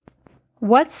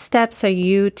What steps are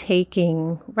you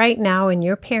taking right now in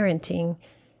your parenting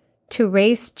to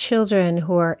raise children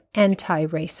who are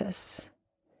anti-racist?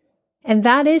 And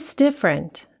that is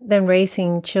different than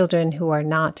raising children who are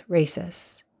not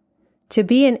racist. To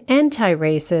be an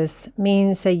anti-racist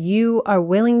means that you are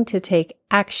willing to take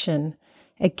action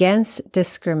against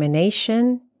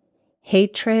discrimination,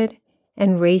 hatred,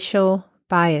 and racial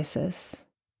biases.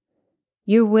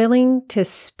 You're willing to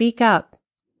speak up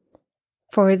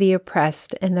for the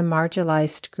oppressed and the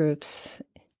marginalized groups.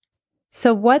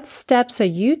 So what steps are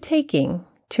you taking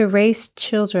to raise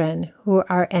children who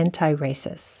are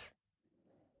anti-racist?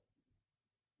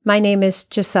 My name is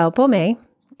Giselle Beaumais,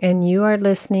 and you are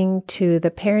listening to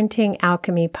the Parenting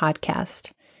Alchemy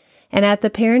podcast. And at the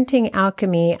Parenting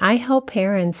Alchemy, I help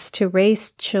parents to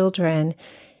raise children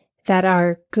that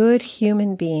are good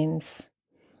human beings,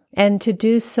 and to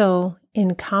do so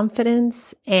in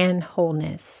confidence and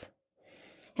wholeness.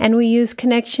 And we use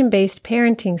connection-based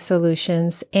parenting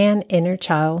solutions and inner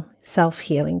child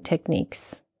self-healing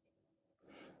techniques.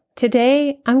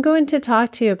 Today, I'm going to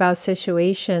talk to you about a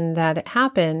situation that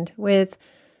happened with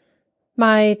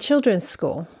my children's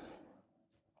school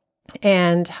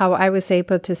and how I was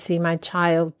able to see my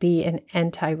child be an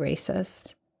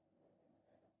anti-racist,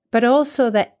 but also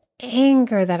the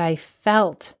anger that I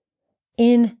felt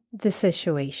in the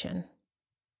situation.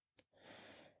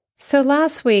 So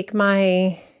last week,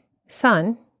 my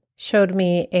son showed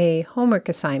me a homework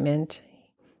assignment.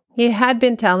 He had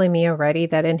been telling me already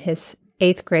that in his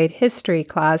 8th grade history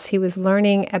class, he was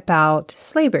learning about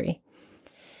slavery.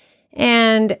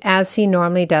 And as he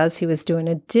normally does, he was doing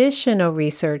additional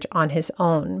research on his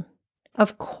own.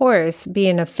 Of course,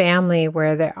 being a family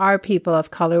where there are people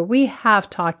of color, we have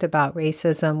talked about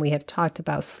racism, we have talked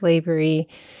about slavery,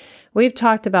 we've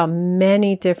talked about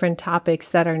many different topics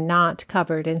that are not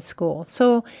covered in school.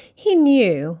 So he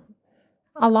knew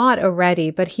a lot already,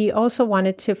 but he also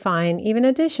wanted to find even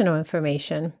additional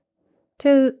information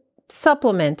to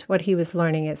supplement what he was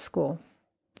learning at school.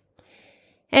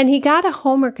 And he got a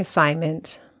homework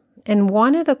assignment, and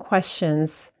one of the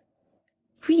questions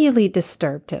really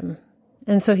disturbed him.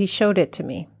 And so he showed it to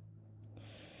me.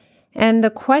 And the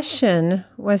question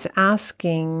was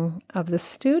asking of the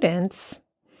students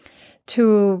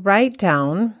to write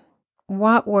down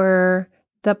what were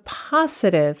the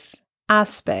positive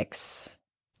aspects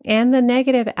and the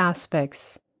negative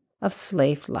aspects of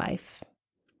slave life.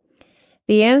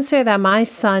 The answer that my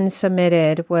son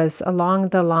submitted was along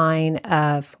the line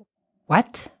of,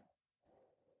 "What?"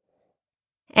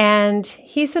 And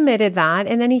he submitted that,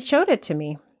 and then he showed it to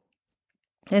me.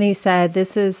 And he said,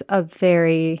 "This is a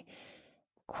very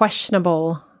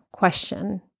questionable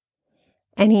question."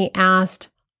 And he asked,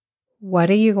 "What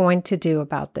are you going to do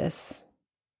about this?"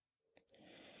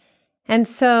 And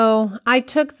so I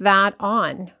took that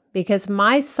on because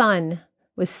my son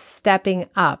was stepping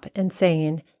up and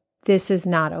saying, "This is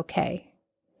not okay."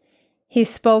 He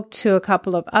spoke to a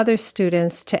couple of other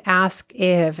students to ask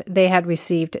if they had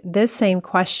received this same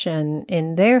question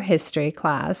in their history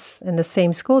class in the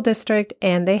same school district,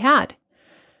 and they had.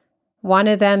 One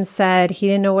of them said he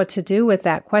didn't know what to do with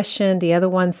that question. The other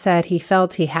one said he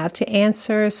felt he had to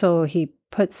answer, so he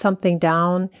put something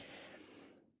down.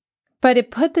 But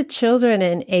it put the children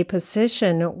in a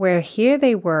position where here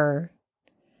they were,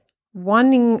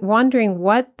 wondering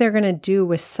what they're going to do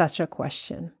with such a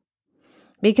question.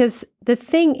 Because the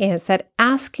thing is that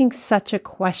asking such a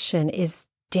question is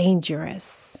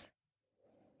dangerous.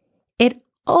 It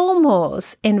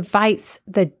almost invites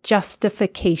the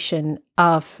justification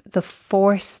of the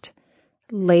forced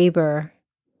labor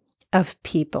of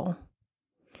people.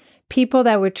 People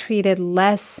that were treated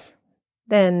less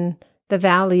than the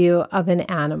value of an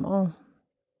animal.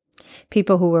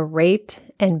 People who were raped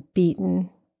and beaten.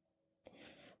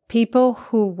 People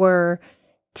who were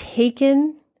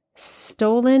taken,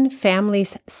 stolen,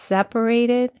 families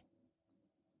separated,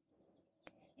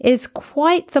 is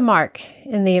quite the mark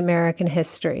in the American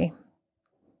history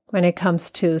when it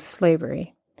comes to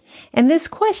slavery. And this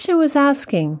question was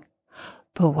asking,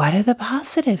 but what are the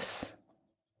positives?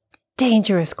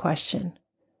 Dangerous question.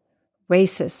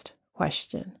 Racist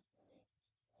question.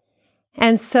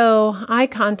 And so I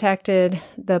contacted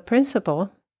the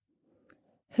principal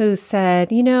who said,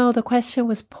 the question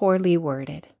was poorly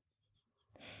worded.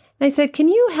 And I said, can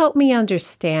you help me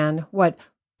understand what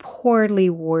poorly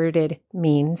worded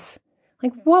means?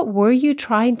 Like, what were you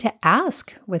trying to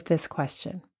ask with this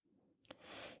question?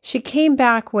 She came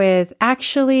back with,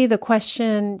 actually, the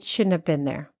question shouldn't have been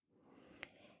there.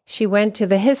 She went to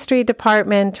the history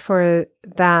department for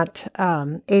that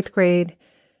 8th grade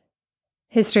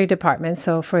history department,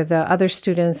 so for the other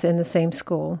students in the same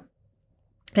school.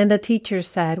 And the teacher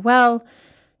said, well,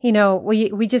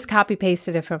 we just copy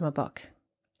pasted it from a book.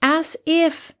 As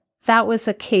if that was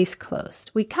a case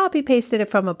closed. We copy pasted it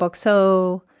from a book,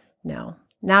 so no,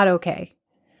 not okay.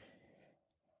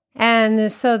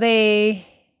 And so they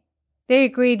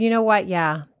agreed, you know what?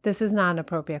 Yeah, this is not an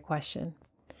appropriate question.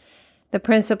 The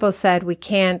principal said we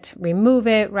can't remove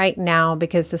it right now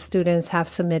because the students have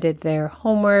submitted their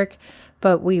homework,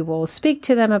 but we will speak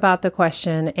to them about the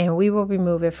question and we will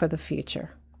remove it for the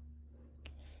future.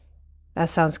 That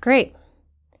sounds great.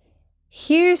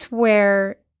 Here's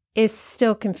where it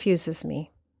still confuses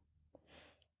me.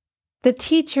 The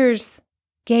teachers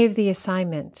gave the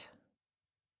assignment.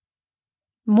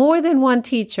 More than one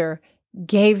teacher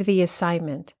gave the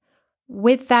assignment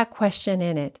with that question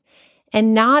in it,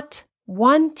 and not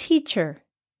one teacher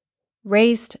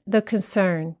raised the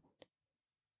concern,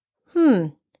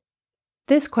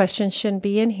 this question shouldn't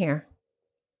be in here.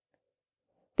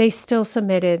 They still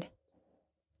submitted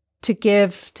to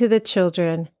give to the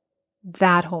children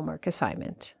that homework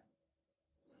assignment.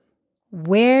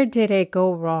 Where did it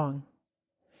go wrong?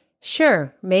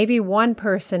 Sure, maybe one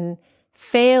person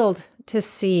failed to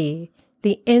see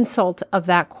the insult of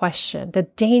that question, the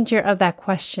danger of that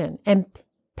question, and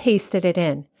pasted it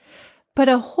in. But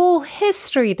a whole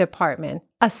history department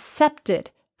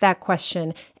accepted that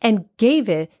question and gave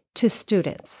it to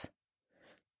students.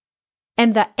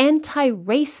 And the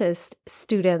anti-racist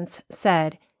students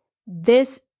said,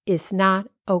 this is not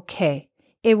okay.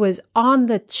 It was on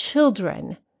the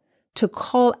children to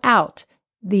call out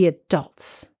the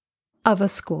adults of a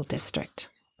school district.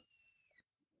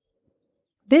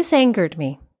 This angered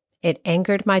me. It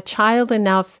angered my child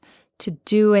enough to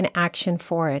do an action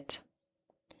for it.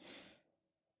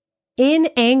 In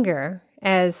anger,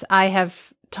 as I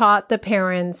have taught the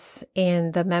parents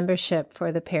in the membership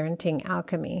for the Parenting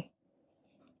Alchemy,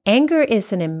 anger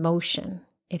is an emotion.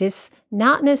 It is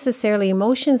not necessarily,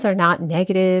 emotions are not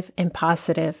negative and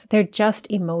positive. They're just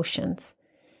emotions.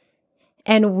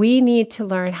 And we need to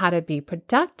learn how to be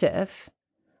productive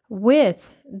with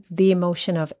the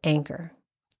emotion of anger.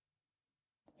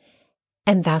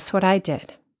 And that's what I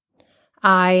did.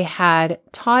 I had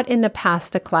taught in the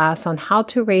past a class on how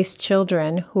to raise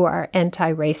children who are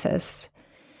anti-racist.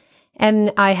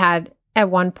 And I had at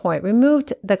one point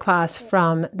removed the class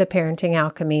from the Parenting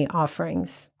Alchemy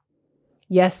offerings.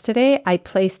 Yesterday, I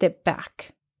placed it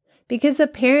back because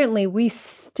apparently we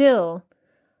still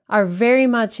are very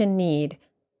much in need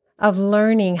of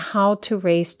learning how to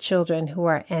raise children who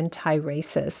are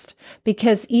anti-racist,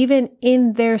 because even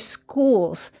in their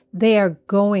schools, they are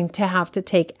going to have to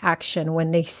take action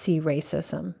when they see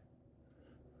racism,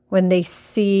 when they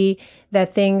see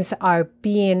that things are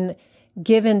being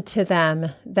given to them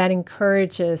that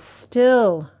encourages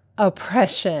still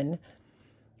oppression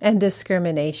and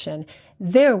discrimination.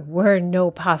 There were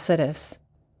no positives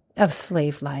of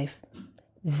slave life,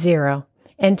 zero.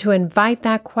 And to invite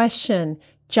that question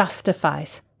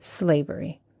justifies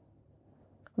slavery.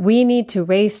 We need to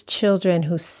raise children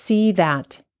who see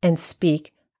that and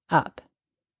speak up.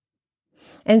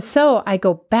 And so I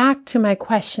go back to my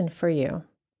question for you.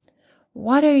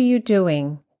 What are you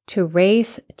doing to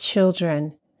raise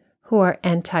children who are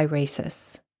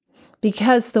anti-racist?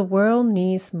 Because the world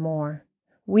needs more.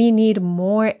 We need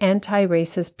more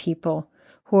anti-racist people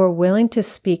who are willing to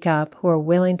speak up, who are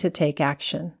willing to take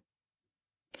action.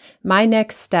 My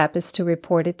next step is to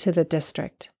report it to the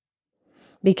district,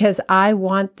 because I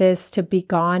want this to be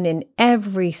gone in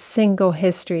every single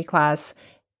history class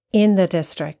in the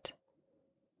district,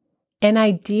 and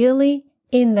ideally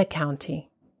in the county.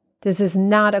 This is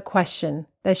not a question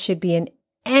that should be in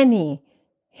any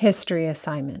history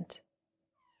assignment.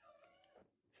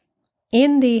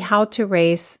 In the How to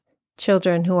Raise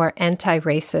Children Who Are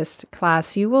Anti-Racist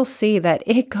class, you will see that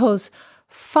it goes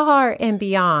far and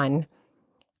beyond,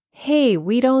 hey,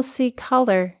 we don't see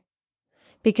color,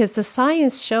 because the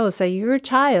science shows that your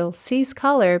child sees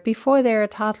color before they're a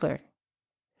toddler.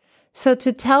 So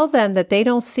to tell them that they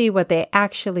don't see what they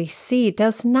actually see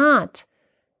does not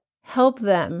help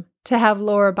them to have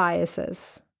lower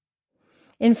biases.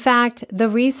 In fact, the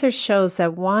research shows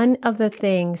that one of the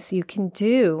things you can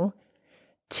do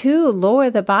to lower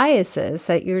the biases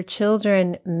that your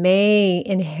children may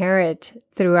inherit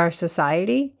through our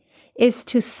society is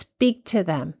to speak to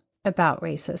them about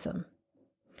racism.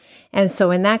 And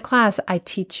so in that class, I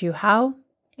teach you how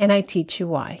and I teach you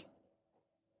why.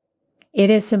 It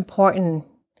is important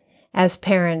as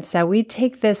parents that we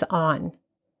take this on,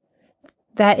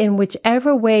 that in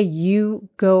whichever way you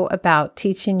go about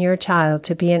teaching your child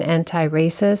to be an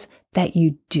anti-racist, that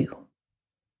you do.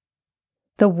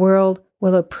 The world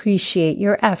will appreciate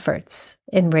your efforts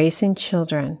in raising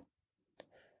children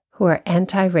who are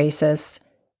anti-racist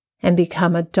and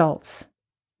become adults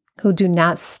who do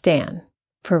not stand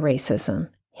for racism,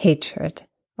 hatred,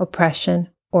 oppression,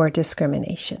 or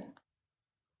discrimination.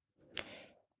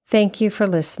 Thank you for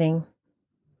listening.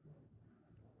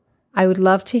 I would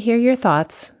love to hear your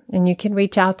thoughts, and you can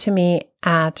reach out to me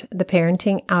at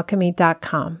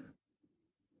theparentingalchemy.com.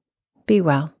 Be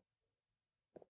well.